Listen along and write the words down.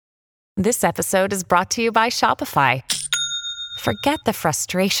This episode is brought to you by Shopify. Forget the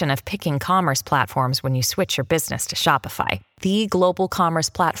frustration of picking commerce platforms when you switch your business to Shopify, the global commerce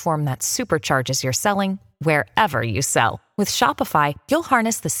platform that supercharges your selling wherever you sell. With Shopify, you'll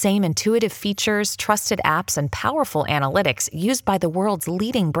harness the same intuitive features, trusted apps, and powerful analytics used by the world's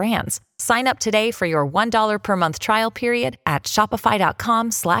leading brands. Sign up today for your $1 per month trial period at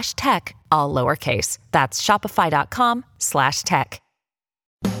shopify.com/tech, all lowercase. That's shopify.com/tech.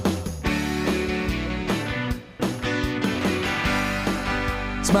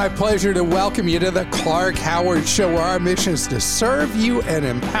 It's my pleasure to welcome you to the Clark Howard Show, where our mission is to serve you and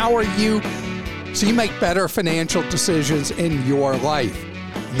empower you so you make better financial decisions in your life.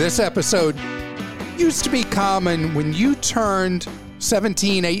 This episode used to be common when you turned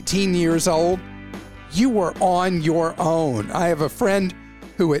 17, 18 years old, you were on your own. I have a friend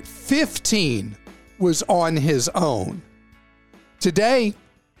who at 15 was on his own. Today,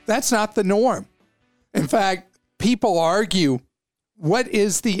 that's not the norm. In fact, people argue, what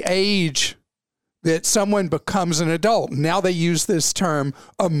is the age that someone becomes an adult? Now they use this term,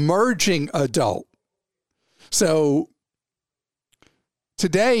 emerging adult. So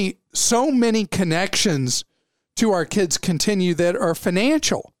today, so many connections to our kids continue that are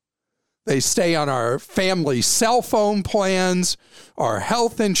financial. They stay on our family cell phone plans, our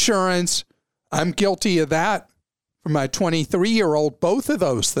health insurance. I'm guilty of that for my 23-year-old, both of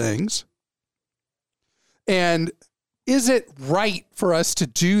those things. And is it right for us to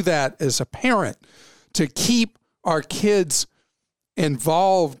do that as a parent, to keep our kids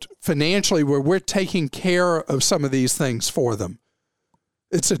involved financially where we're taking care of some of these things for them?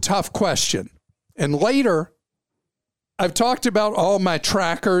 It's a tough question. And later, I've talked about all my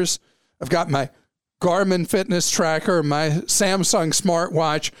trackers. I've got my Garmin fitness tracker, my Samsung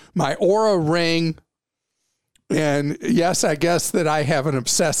smartwatch, my Oura ring. And yes, I guess that I have an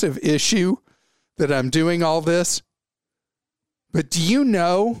obsessive issue that I'm doing all this. But do you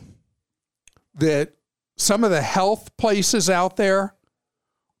know that some of the health places out there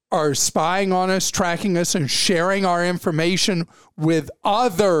are spying on us, tracking us, and sharing our information with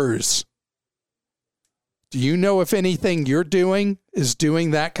others? Do you know if anything you're doing is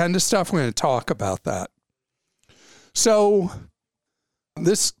doing that kind of stuff? We're going to talk about that. So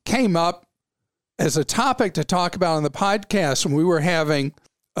this came up as a topic to talk about on the podcast when we were having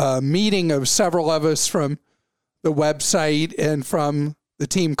a meeting of several of us from the website and from the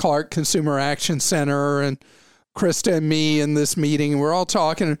Team Clark Consumer Action Center, and Krista and me in this meeting. We're all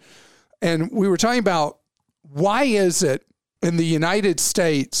talking, and we were talking about why is it in the United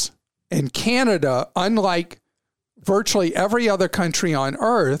States and Canada, unlike virtually every other country on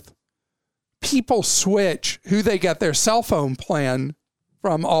earth, people switch who they get their cell phone plan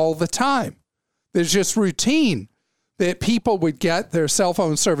from all the time. There's just routine that people would get their cell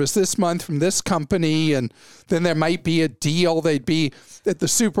phone service this month from this company, and then there might be a deal. They'd be at the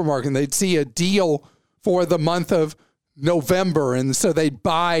supermarket, and they'd see a deal for the month of November, and so they'd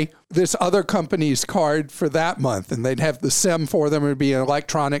buy this other company's card for that month, and they'd have the SIM for them. It would be an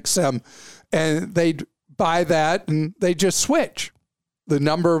electronic SIM, and they'd buy that, and they just switch the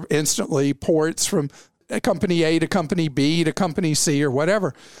number of instantly ports from company A to company B to company C or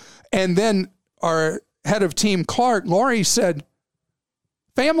whatever. And then our head of Team Clark, Lori, said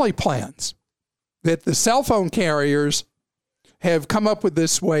family plans, that the cell phone carriers have come up with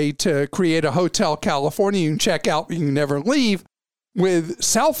this way to create a Hotel California. You can check out, you can never leave, with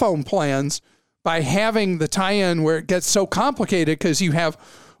cell phone plans by having the tie-in where it gets so complicated because you have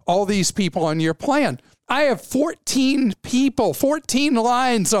all these people on your plan. I have 14 people, 14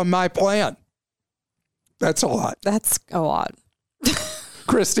 lines on my plan. That's a lot. That's a lot.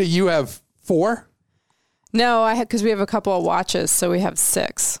 Krista, you have 4? No, I had, because we have a couple of watches, so we have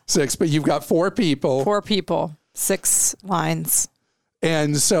 6. 6, but you've got 4 people. 4 people, 6 lines.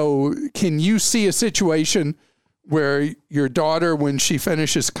 And so can you see a situation where your daughter, when she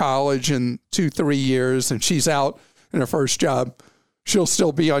finishes college in 2-3 years and she's out in her first job, she'll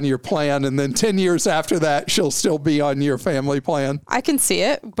still be on your plan, and then 10 years after that, she'll still be on your family plan? I can see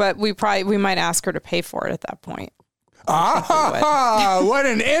it, but we might ask her to pay for it at that point. What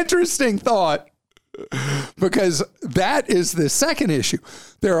an interesting thought. Because that is the second issue.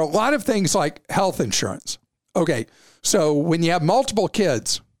 There are a lot of things like health insurance. Okay, so when you have multiple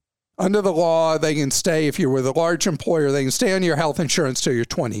kids, under the law, they can stay, if you're with a large employer, they can stay on your health insurance till you're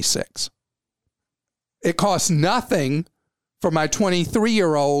 26. It costs nothing for my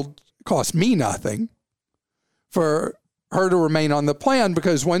 23-year-old, it costs me nothing for her to remain on the plan,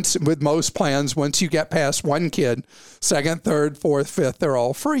 because with most plans, once you get past one kid, second, third, fourth, fifth, they're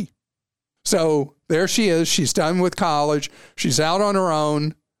all free. So there she is. She's done with college. She's out on her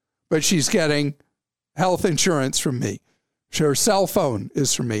own. but she's getting health insurance from me. Her cell phone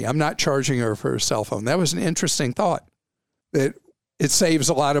is from me. I'm not charging her for her cell phone. That was an interesting thought, that it saves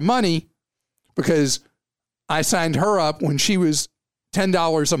a lot of money because I signed her up when she was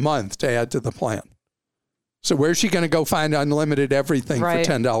 $10 a month to add to the plan. So where's she going to go find unlimited everything for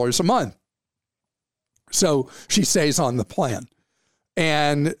 $10 a month? So she stays on the plan.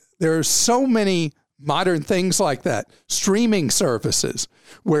 And there are so many modern things like that. Streaming services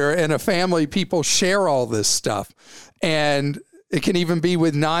where in a family people share all this stuff. And it can even be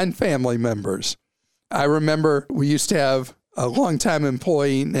with non-family members. I remember we used to have a longtime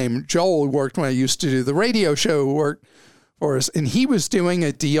employee named Joel who worked when I used to do the radio show, who worked for us. And he was doing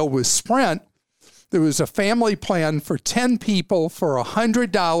a deal with Sprint. There was a family plan for 10 people for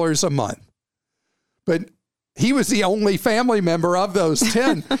 $100 a month. But he was the only family member of those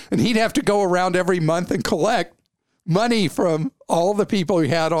 10. And he'd have to go around every month and collect money from all the people he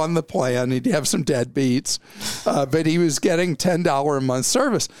had on the plan. He'd have some deadbeats, but he was getting $10 a month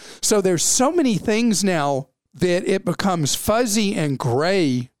service. So there's so many things now that it becomes fuzzy and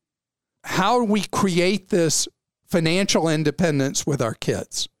gray how we create this financial independence with our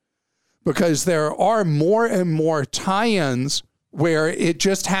kids. Because there are more and more tie-ins where it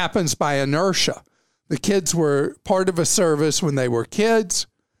just happens by inertia. The kids were part of a service when they were kids.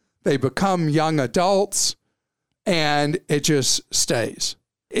 They become young adults, and it just stays.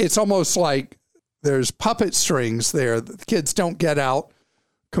 It's almost like there's puppet strings there. The kids don't get out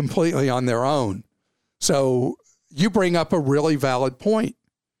completely on their own. So you bring up a really valid point.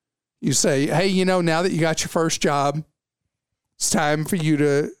 You say, hey, now that you got your first job, it's time for you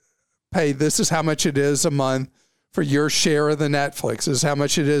to pay. This is how much it is a month for your share of the Netflix. This is how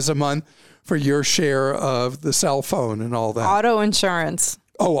much it is a month for your share of the cell phone and all that. Auto insurance.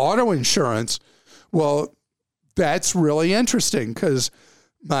 Oh, auto insurance. Well, that's really interesting because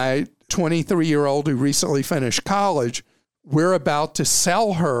my 23-year-old who recently finished college, we're about to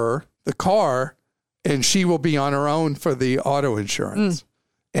sell her the car and she will be on her own for the auto insurance.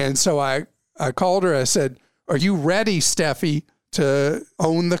 And so I called her. I said, are you ready, Steffi, to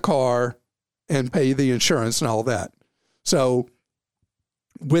own the car and pay the insurance and all that? So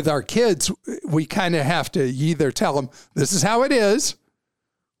with our kids, we kind of have to either tell them this is how it is,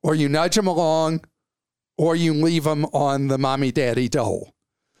 or you nudge them along, or you leave them on the mommy daddy dole.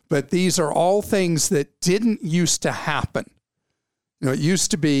 But these are all things that didn't used to happen. It used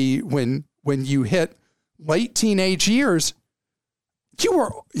to be when you hit late teenage years,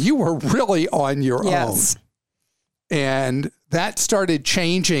 you were really on your own. And that started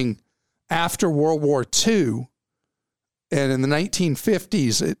changing after World War II and in the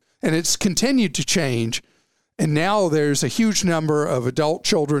 1950s. And it's continued to change. And now there's a huge number of adult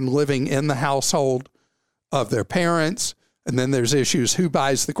children living in the household of their parents. And then there's issues, who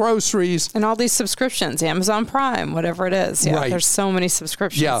buys the groceries? And all these subscriptions, Amazon Prime, whatever it is. Yeah, there's so many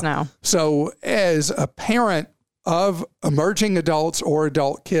subscriptions now. So as a parent of emerging adults or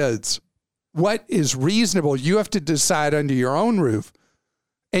adult kids, what is reasonable, you have to decide under your own roof.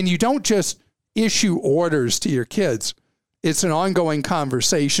 And you don't just issue orders to your kids. It's an ongoing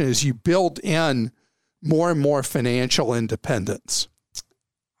conversation as you build in more and more financial independence.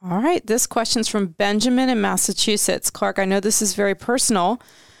 All right. This question's from Benjamin in Massachusetts. Clark, I know this is very personal,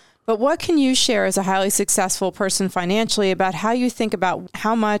 but what can you share as a highly successful person financially about how you think about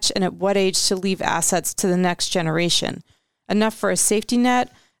how much and at what age to leave assets to the next generation? Enough for a safety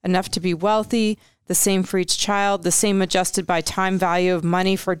net, enough to be wealthy, the same for each child, the same adjusted by time value of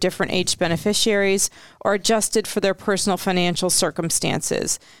money for different age beneficiaries, or adjusted for their personal financial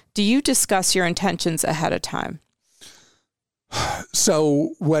circumstances? Do you discuss your intentions ahead of time?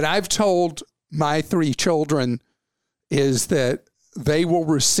 So what I've told my 3 children is that they will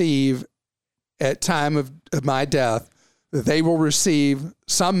receive, at time of my death, that they will receive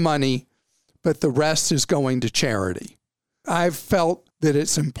some money, but the rest is going to charity. I've felt that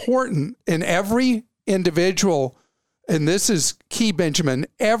it's important in every individual, and this is key, Benjamin,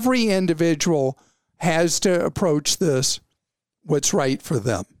 every individual has to approach this what's right for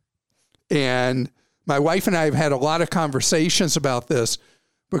them. And my wife and I have had a lot of conversations about this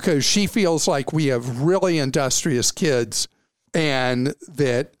because she feels like we have really industrious kids and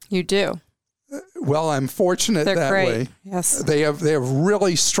that... You do. Well, I'm fortunate They're that great. way. Yes. They have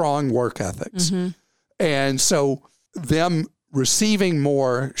really strong work ethics. Mm-hmm. And so them receiving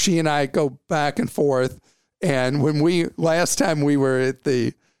more, she and I go back and forth. And last time we were at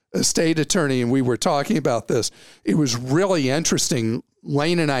the estate attorney and we were talking about this, it was really interesting.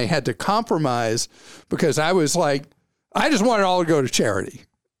 Lane and I had to compromise because I was like, I just want it all to go to charity.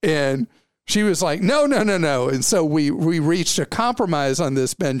 And she was like, no. And so we reached a compromise on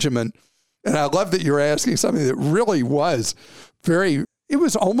this, Benjamin. And I love that you're asking something that really was it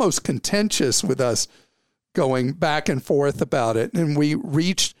was almost contentious with us going back and forth about it. And we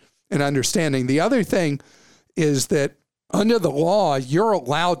reached an understanding. The other thing is that under the law, you're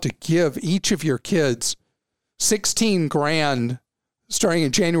allowed to give each of your kids $16,000. Starting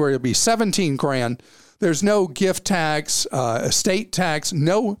in January, it'll be $17,000. There's no gift tax, estate tax,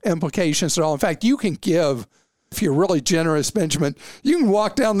 no implications at all. In fact, you can give, if you're really generous, Benjamin, you can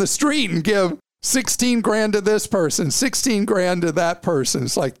walk down the street and give $16,000 to this person, $16,000 to that person.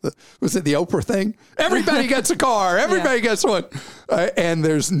 It's like was it the Oprah thing? Everybody gets a car. Everybody gets one. And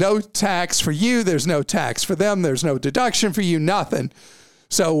there's no tax for you. There's no tax for them. There's no deduction for you, nothing.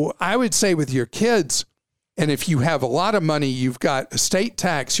 So I would say with your kids, and if you have a lot of money, you've got estate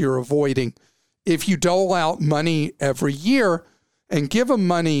tax you're avoiding. If you dole out money every year and give them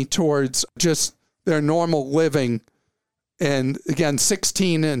money towards just their normal living, and again,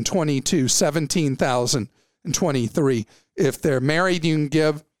 16 and 22, 17,000 and 23. If they're married, you can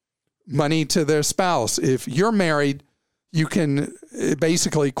give money to their spouse. If you're married, you can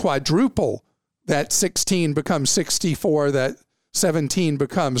basically quadruple that 16 becomes 64, that 17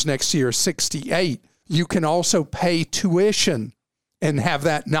 becomes next year 68. You can also pay tuition and have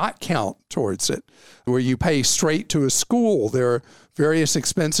that not count towards it, where you pay straight to a school. There are various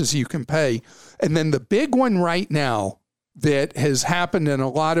expenses you can pay. And then the big one right now that has happened in a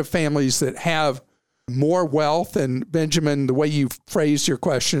lot of families that have more wealth, and Benjamin, the way you phrased your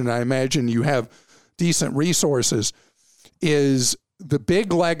question, I imagine you have decent resources, is the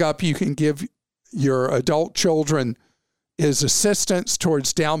big leg up you can give your adult children is assistance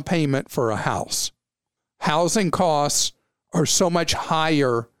towards down payment for a house. Housing costs are so much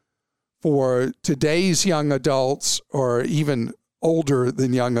higher for today's young adults, or even older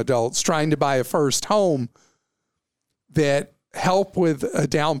than young adults, trying to buy a first home, that help with a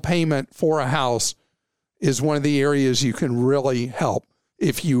down payment for a house is one of the areas you can really help.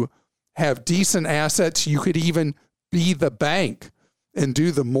 If you have decent assets, you could even be the bank and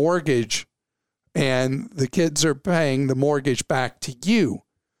do the mortgage, and the kids are paying the mortgage back to you.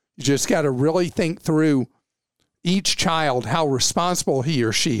 You just got to really think through each child, how responsible he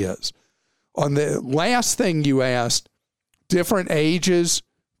or she is. On the last thing you asked, different ages,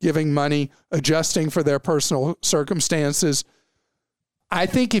 giving money, adjusting for their personal circumstances. I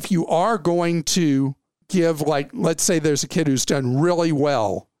think if you are going to give, like, let's say there's a kid who's done really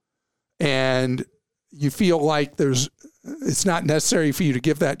well and you feel like it's not necessary for you to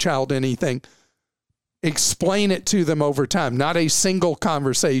give that child anything, explain it to them over time, not a single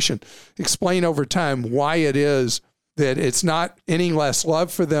conversation. Explain over time why it is that it's not any less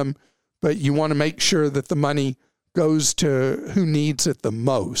love for them, but you want to make sure that the money goes to who needs it the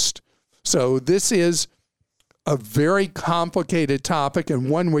most. So this is a very complicated topic, and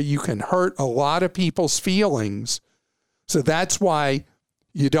one where you can hurt a lot of people's feelings. So that's why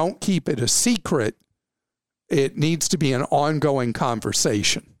you don't keep it a secret. It needs to be an ongoing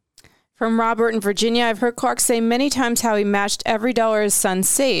conversation. From Robert in Virginia, I've heard Clark say many times how he matched every dollar his son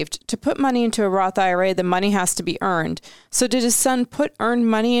saved. To put money into a Roth IRA, the money has to be earned. So did his son put earned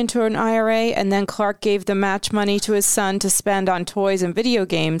money into an IRA, and then Clark gave the match money to his son to spend on toys and video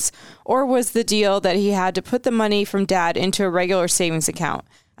games? Or was the deal that he had to put the money from dad into a regular savings account?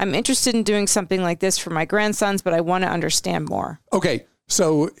 I'm interested in doing something like this for my grandsons, but I want to understand more. Okay,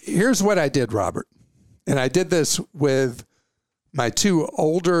 so here's what I did, Robert. And I did this with my two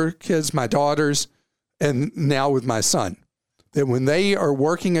older kids, my daughters, and now with my son. That when they are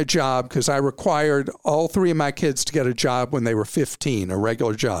working a job, because I required all three of my kids to get a job when they were 15, a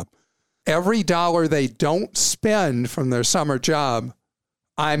regular job. Every dollar they don't spend from their summer job,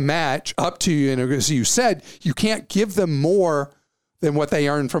 I match up to you. And as you said, you can't give them more than what they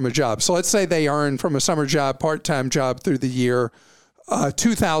earn from a job. So let's say they earn from a summer job, part-time job through the year,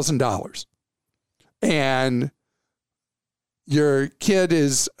 $2,000. And your kid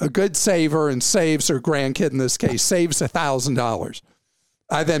is a good saver and saves, or grandkid in this case, saves $1,000.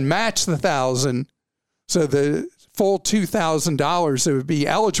 I then match the $1,000. So the full $2,000 that would be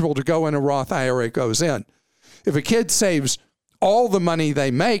eligible to go in a Roth IRA goes in. If a kid saves all the money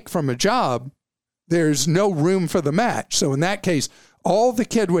they make from a job, there's no room for the match. So in that case, all the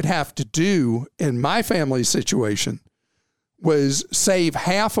kid would have to do in my family situation was save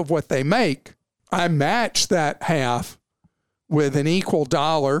half of what they make. I match that half with an equal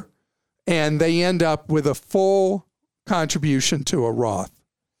dollar, and they end up with a full contribution to a Roth.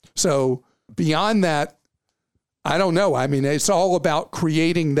 So beyond that, I don't know. I mean, it's all about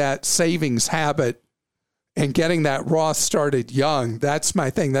creating that savings habit and getting that Roth started young, that's my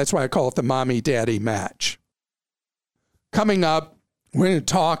thing. That's why I call it the mommy-daddy match. Coming up, we're going to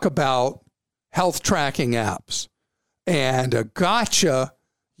talk about health tracking apps. And a gotcha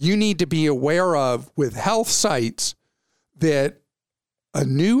you need to be aware of with health sites that a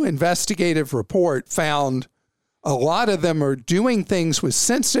new investigative report found a lot of them are doing things with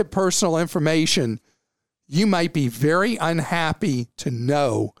sensitive personal information you might be very unhappy to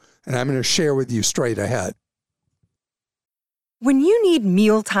know, and I'm going to share with you straight ahead. When you need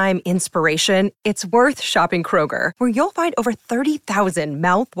mealtime inspiration, it's worth shopping Kroger, where you'll find over 30,000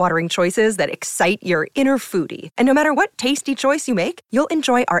 mouth-watering choices that excite your inner foodie. And no matter what tasty choice you make, you'll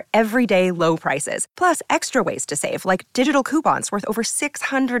enjoy our everyday low prices, plus extra ways to save, like digital coupons worth over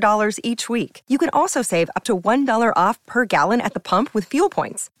 $600 each week. You can also save up to $1 off per gallon at the pump with fuel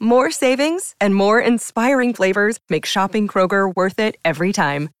points. More savings and more inspiring flavors make shopping Kroger worth it every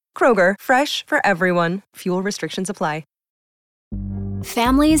time. Kroger, fresh for everyone. Fuel restrictions apply.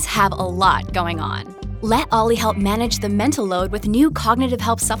 Families have a lot going on. Let Ollie help manage the mental load with new cognitive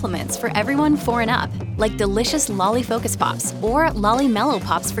help supplements for everyone 4 and up, like delicious Lolly Focus Pops or Lolly Mellow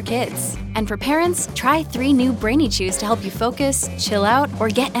Pops for kids. And for parents, try 3 new Brainy Chews to help you focus, chill out, or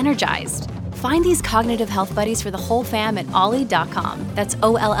get energized. Find these cognitive health buddies for the whole fam at ollie.com. That's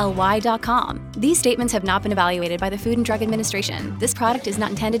OLLY.com. These statements have not been evaluated by the Food and Drug Administration. This product is not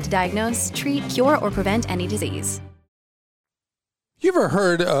intended to diagnose, treat, cure, or prevent any disease. You ever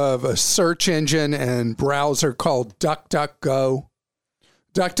heard of a search engine and browser called DuckDuckGo?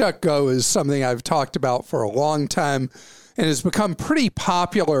 DuckDuckGo is something I've talked about for a long time and has become pretty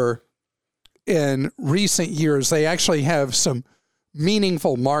popular in recent years. They actually have some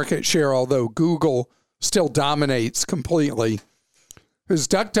meaningful market share, although Google still dominates completely. Because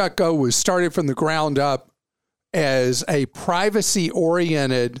DuckDuckGo was started from the ground up as a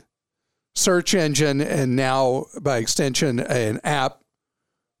privacy-oriented search engine and now, by extension, an app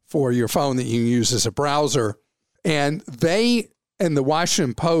for your phone that you can use as a browser. And they and the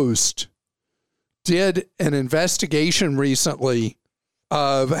Washington Post did an investigation recently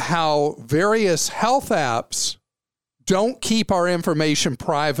of how various health apps don't keep our information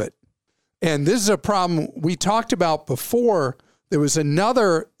private. And this is a problem we talked about before. There was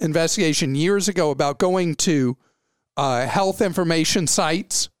another investigation years ago about going to health information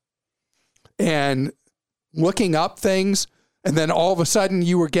sites and looking up things, and then all of a sudden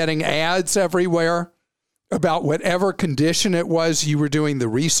you were getting ads everywhere about whatever condition it was you were doing the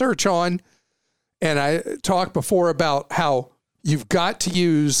research on. And I talked before about how you've got to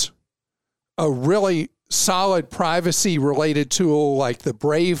use a really solid privacy-related tool like the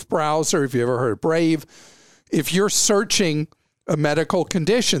Brave browser, if you ever heard of Brave. If you're searching a medical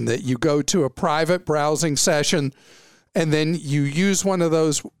condition, that you go to a private browsing session and then you use one of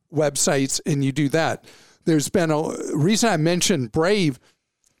those websites and you do that. There's been a reason I mentioned Brave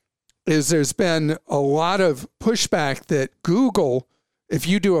is there's been a lot of pushback that Google, if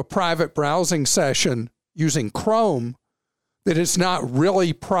you do a private browsing session using Chrome, that it's not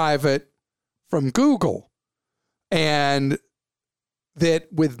really private from Google. And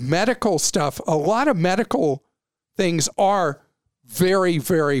that with medical stuff, a lot of medical things are very,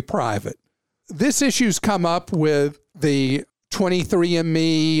 very private. This issue's come up with the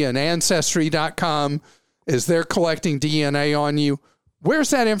 23andMe and Ancestry.com as they're collecting DNA on you. Where's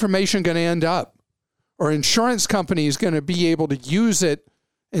that information going to end up? Are insurance companies going to be able to use it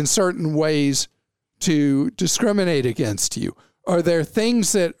in certain ways to discriminate against you? Are there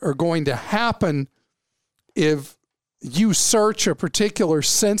things that are going to happen if you search a particular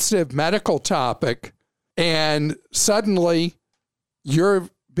sensitive medical topic and suddenly you're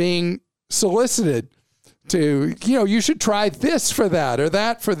being solicited to, you should try this for that or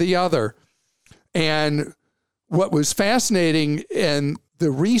that for the other? And what was fascinating in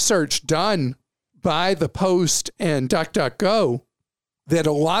the research done by the Post and DuckDuckGo, that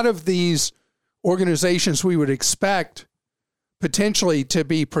a lot of these organizations we would expect potentially to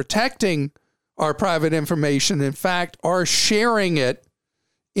be protecting our private information, in fact, are sharing it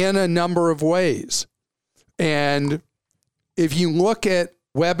in a number of ways. And if you look at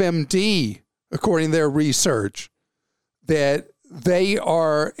WebMD, according to their research, that they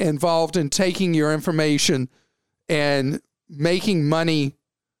are involved in taking your information and making money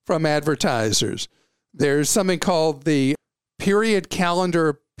from advertisers. There's something called the period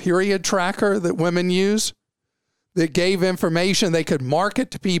calendar period tracker that women use that gave information they could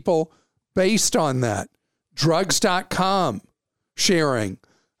market to people based on that. Drugs.com sharing.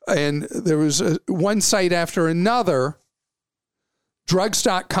 And there was one site after another.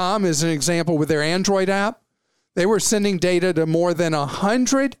 Drugs.com is an example with their Android app. They were sending data to more than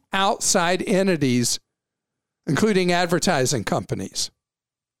 100 outside entities including advertising companies.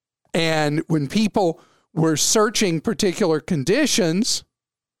 And when people were searching particular conditions,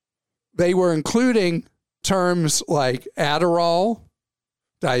 they were including terms like Adderall,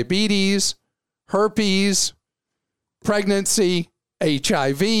 diabetes, herpes, pregnancy,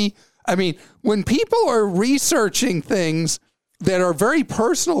 HIV. I mean, when people are researching things that are very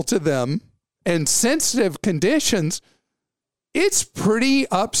personal to them and sensitive conditions, it's pretty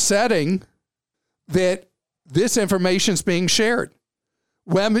upsetting that this information is being shared.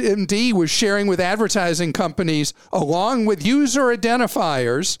 WebMD was sharing with advertising companies, along with user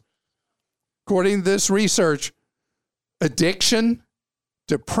identifiers, according to this research, addiction,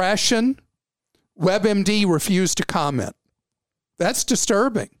 depression. WebMD refused to comment. That's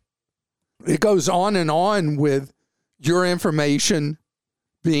disturbing. It goes on and on with your information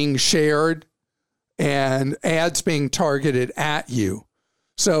being shared and ads being targeted at you.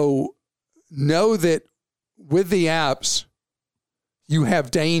 So know that with the apps, you have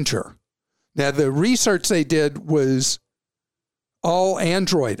danger. Now, the research they did was all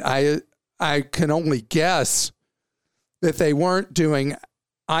Android. I can only guess that they weren't doing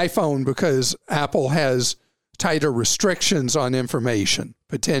iPhone because Apple has tighter restrictions on information,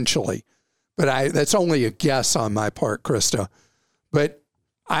 potentially. But that's only a guess on my part, Krista. But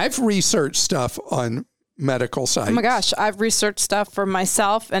I've researched stuff on medical sites. Oh my gosh, I've researched stuff for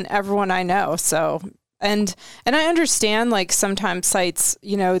myself and everyone I know. So, and I understand, like, sometimes sites,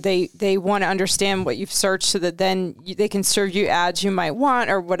 you know, they want to understand what you've searched so that then they can serve you ads you might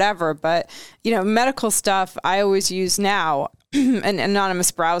want or whatever. But, you know, medical stuff, I always use Now, an anonymous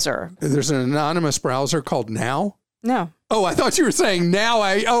browser. There's an anonymous browser called Now? No. Oh, I thought you were saying now.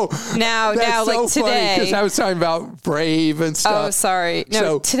 Now, that's so like today. Because I was talking about Brave and stuff. Oh, sorry.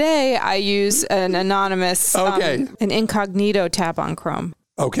 No, today I use an anonymous, an incognito tab on Chrome.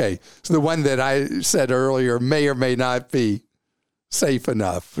 Okay. So the one that I said earlier may or may not be safe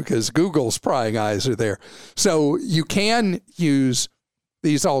enough because Google's prying eyes are there. So you can use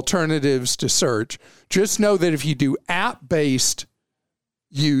these alternatives to search. Just know that if you do app-based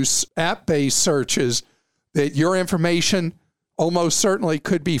searches, that your information almost certainly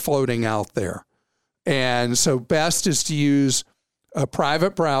could be floating out there. And so best is to use a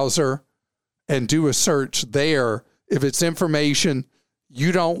private browser and do a search there. If it's information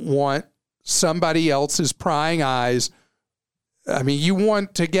you don't want somebody else's prying eyes, I mean, you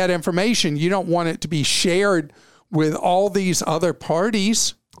want to get information. You don't want it to be shared with all these other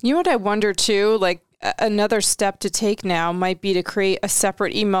parties. You know what I wonder too? Like, another step to take now might be to create a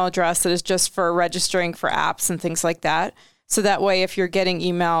separate email address that is just for registering for apps and things like that. So that way, if you're getting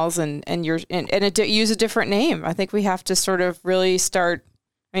emails use a different name. I think we have to sort of really start.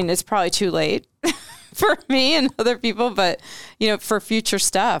 I mean, it's probably too late for me and other people, but, you know, for future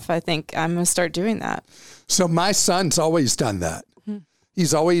stuff, I think I'm going to start doing that. So my son's always done that. Mm-hmm.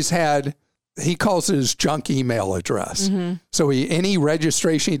 He's always had, he calls it his junk email address. Mm-hmm. So any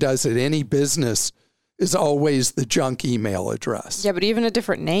registration he does at any business is always the junk email address. Yeah, but even a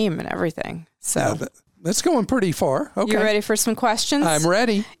different name and everything. So that's going pretty far. Okay. You ready for some questions? I'm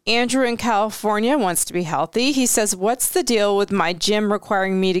ready. Andrew in California wants to be healthy. He says, what's the deal with my gym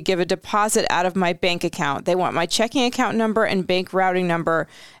requiring me to give a deposit out of my bank account? They want my checking account number and bank routing number.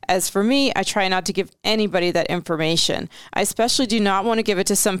 As for me, I try not to give anybody that information. I especially do not want to give it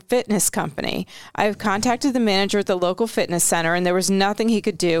to some fitness company. I have contacted the manager at the local fitness center, and there was nothing he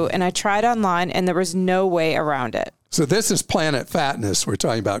could do, and I tried online, and there was no way around it. So this is Planet Fatness we're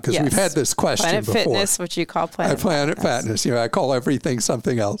talking about, because we've had this question Planet before. Fitness, which you call Planet Fatness. You know, I call everything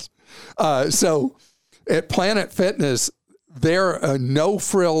something else. So at Planet Fitness, they're a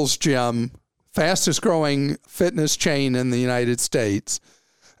no-frills gym, fastest growing fitness chain in the United States.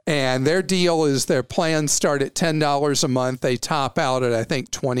 And their deal is their plans start at $10 a month. They top out at, I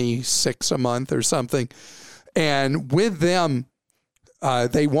think, $26 a month or something. And with them,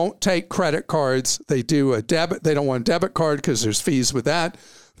 they won't take credit cards. They do a debit. They don't want a debit card because there's fees with that.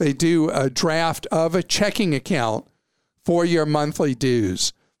 They do a draft of a checking account for your monthly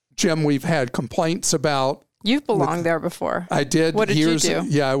dues. Jim, we've had complaints about. You've belonged there before. I did. What did you do?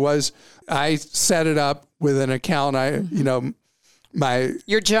 Yeah, I was. I set it up with an account.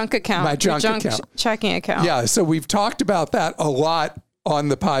 Your junk account. My junk account. Checking account. Yeah, so we've talked about that a lot on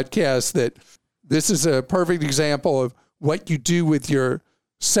the podcast, that this is a perfect example of what you do with your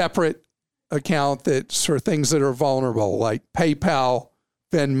separate account that's for things that are vulnerable, like PayPal,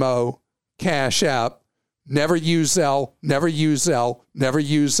 Venmo, Cash App. Never use Zelle, never use Zelle, never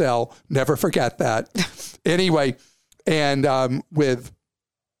use Zelle, never forget that. Anyway, and with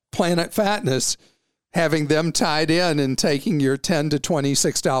Planet Fatness, having them tied in and taking your $10 to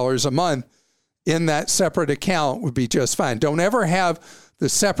 $26 a month, in that separate account would be just fine. Don't ever have the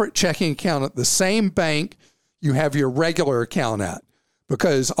separate checking account at the same bank you have your regular account at,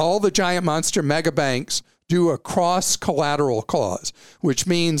 because all the giant monster mega banks do a cross collateral clause, which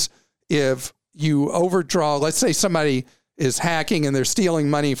means if you overdraw, let's say somebody is hacking and they're stealing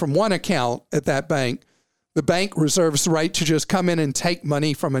money from one account at that bank, the bank reserves the right to just come in and take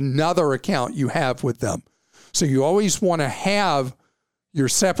money from another account you have with them. So you always want to have your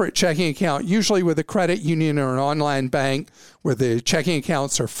separate checking account, usually with a credit union or an online bank where the checking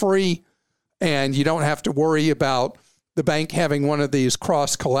accounts are free and you don't have to worry about the bank having one of these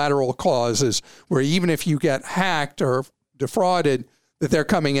cross collateral clauses where even if you get hacked or defrauded, that they're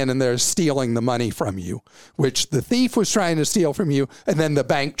coming in and they're stealing the money from you, which the thief was trying to steal from you, and then the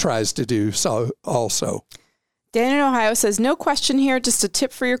bank tries to do so also. Dan in Ohio says, no question here, just a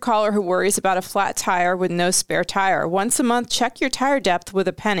tip for your caller who worries about a flat tire with no spare tire. Once a month, check your tire depth with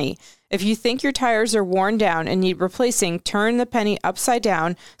a penny. If you think your tires are worn down and need replacing, turn the penny upside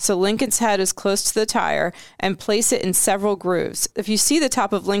down so Lincoln's head is close to the tire and place it in several grooves. If you see the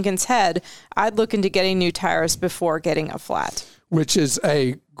top of Lincoln's head, I'd look into getting new tires before getting a flat. Which is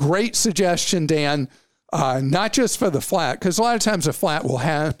a great suggestion, Dan, not just for the flat, because a lot of times a flat will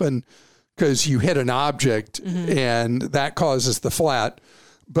happen because you hit an object and that causes the flat.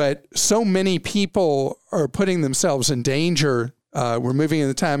 But so many people are putting themselves in danger. We're moving in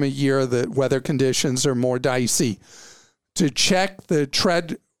the time of year that weather conditions are more dicey. To check the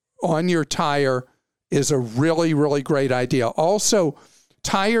tread on your tire is a really, really great idea. Also,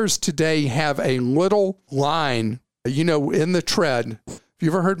 tires today have a little line, in the tread. Have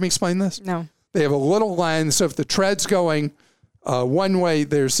you ever heard me explain this? No. They have a little line. So if the tread's going one way,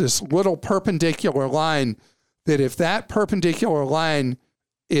 there's this little perpendicular line that if that perpendicular line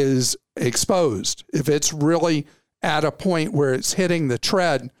is exposed, if it's really at a point where it's hitting the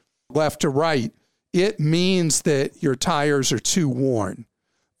tread left to right, it means that your tires are too worn.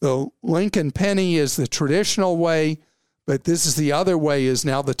 The Lincoln Penny is the traditional way, but this is the other way, is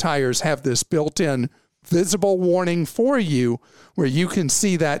now the tires have this built-in visible warning for you where you can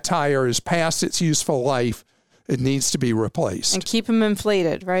see that tire is past its useful life. It needs to be replaced. And keep them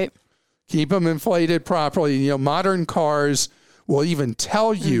inflated, right? Keep them inflated properly. Modern cars will even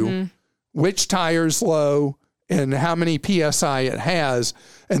tell you which tire's low and how many PSI it has.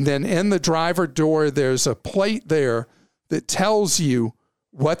 And then in the driver door, there's a plate there that tells you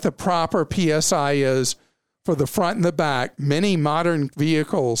what the proper PSI is for the front and the back. Many modern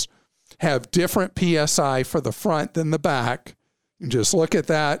vehicles have different PSI for the front than the back. You just look at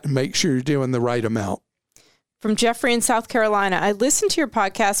that and make sure you're doing the right amount. From Jeffrey in South Carolina, I listen to your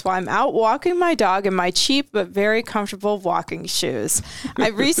podcast while I'm out walking my dog in my cheap but very comfortable walking shoes. I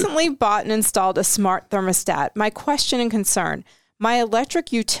recently bought and installed a smart thermostat. My question and concern: my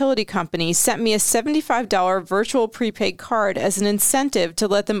electric utility company sent me a $75 virtual prepaid card as an incentive to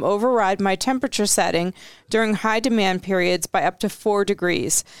let them override my temperature setting during high demand periods by up to 4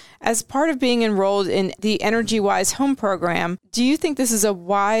 degrees. As part of being enrolled in the Energy Wise Home program, do you think this is a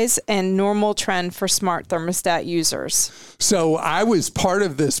wise and normal trend for smart thermostat users? So I was part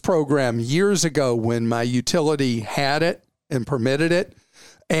of this program years ago when my utility had it and permitted it,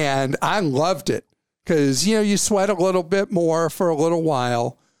 and I loved it. Because, you sweat a little bit more for a little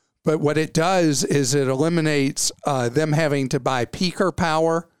while, but what it does is it eliminates them having to buy peaker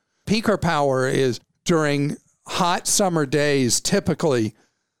power. Peaker power is during hot summer days, typically,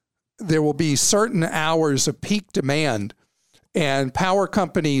 there will be certain hours of peak demand, and power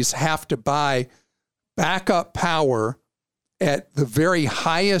companies have to buy backup power at the very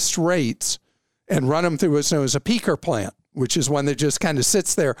highest rates and run them through what's known as a peaker plant, which is one that just kind of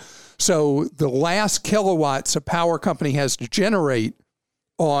sits there. So the last kilowatts a power company has to generate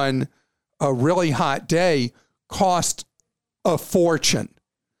on a really hot day cost a fortune.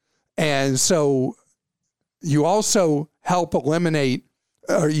 And so you also help eliminate,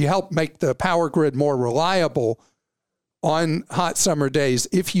 or you help make the power grid more reliable on hot summer days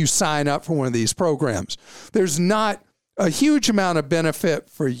if you sign up for one of these programs. There's not a huge amount of benefit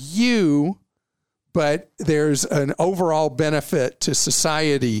for you, but there's an overall benefit to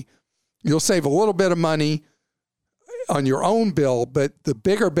society. You'll save a little bit of money on your own bill, but the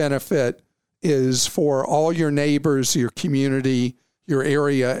bigger benefit is for all your neighbors, your community, your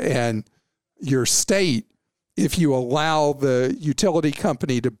area, and your state if you allow the utility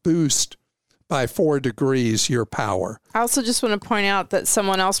company to boost by 4 degrees your power. I also just want to point out that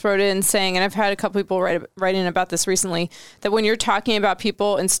someone else wrote in saying, and I've had a couple people write in about this recently, that when you're talking about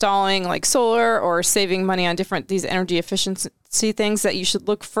people installing like solar or saving money on these energy efficiency things, that you should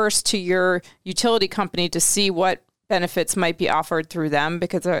look first to your utility company to see what benefits might be offered through them,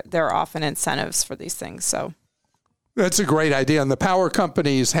 because there are often incentives for these things. So that's a great idea. And the power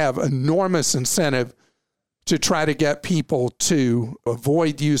companies have enormous incentive to try to get people to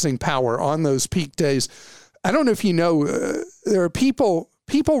avoid using power on those peak days. I don't know if you know, there are people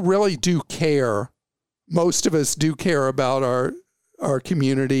really do care. Most of us do care about our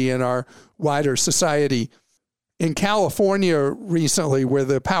community and our wider society. In California recently, where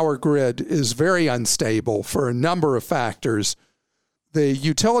the power grid is very unstable for a number of factors, the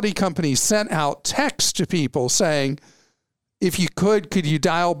utility company sent out texts to people saying, if you could you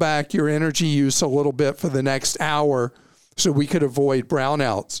dial back your energy use a little bit for the next hour so we could avoid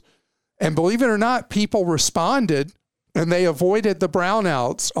brownouts? And believe it or not, people responded, and they avoided the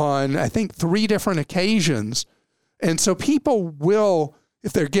brownouts on, I think, 3 different occasions. And so people will,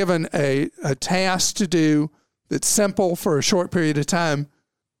 if they're given a task to do that's simple for a short period of time,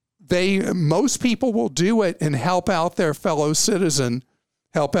 most people will do it and help out their fellow citizen,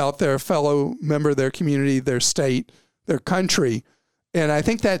 help out their fellow member of their community, their state, their country. And I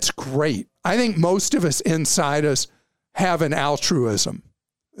think that's great. I think most of us inside us have an altruism,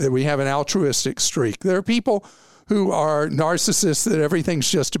 that we have an altruistic streak. There are people who are narcissists, that everything's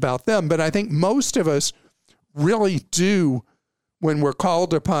just about them. But I think most of us really do, when we're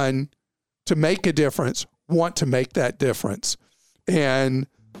called upon to make a difference, want to make that difference. And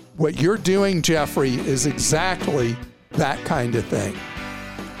what you're doing, Jeffrey, is exactly that kind of thing.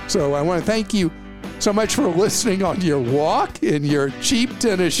 So I want to thank you so much for listening on your walk in your cheap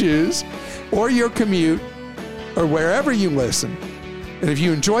tennis shoes, or your commute, or wherever you listen. And if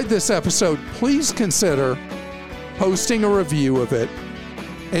you enjoyed this episode, please consider posting a review of it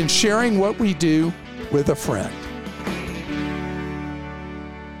and sharing what we do with a friend.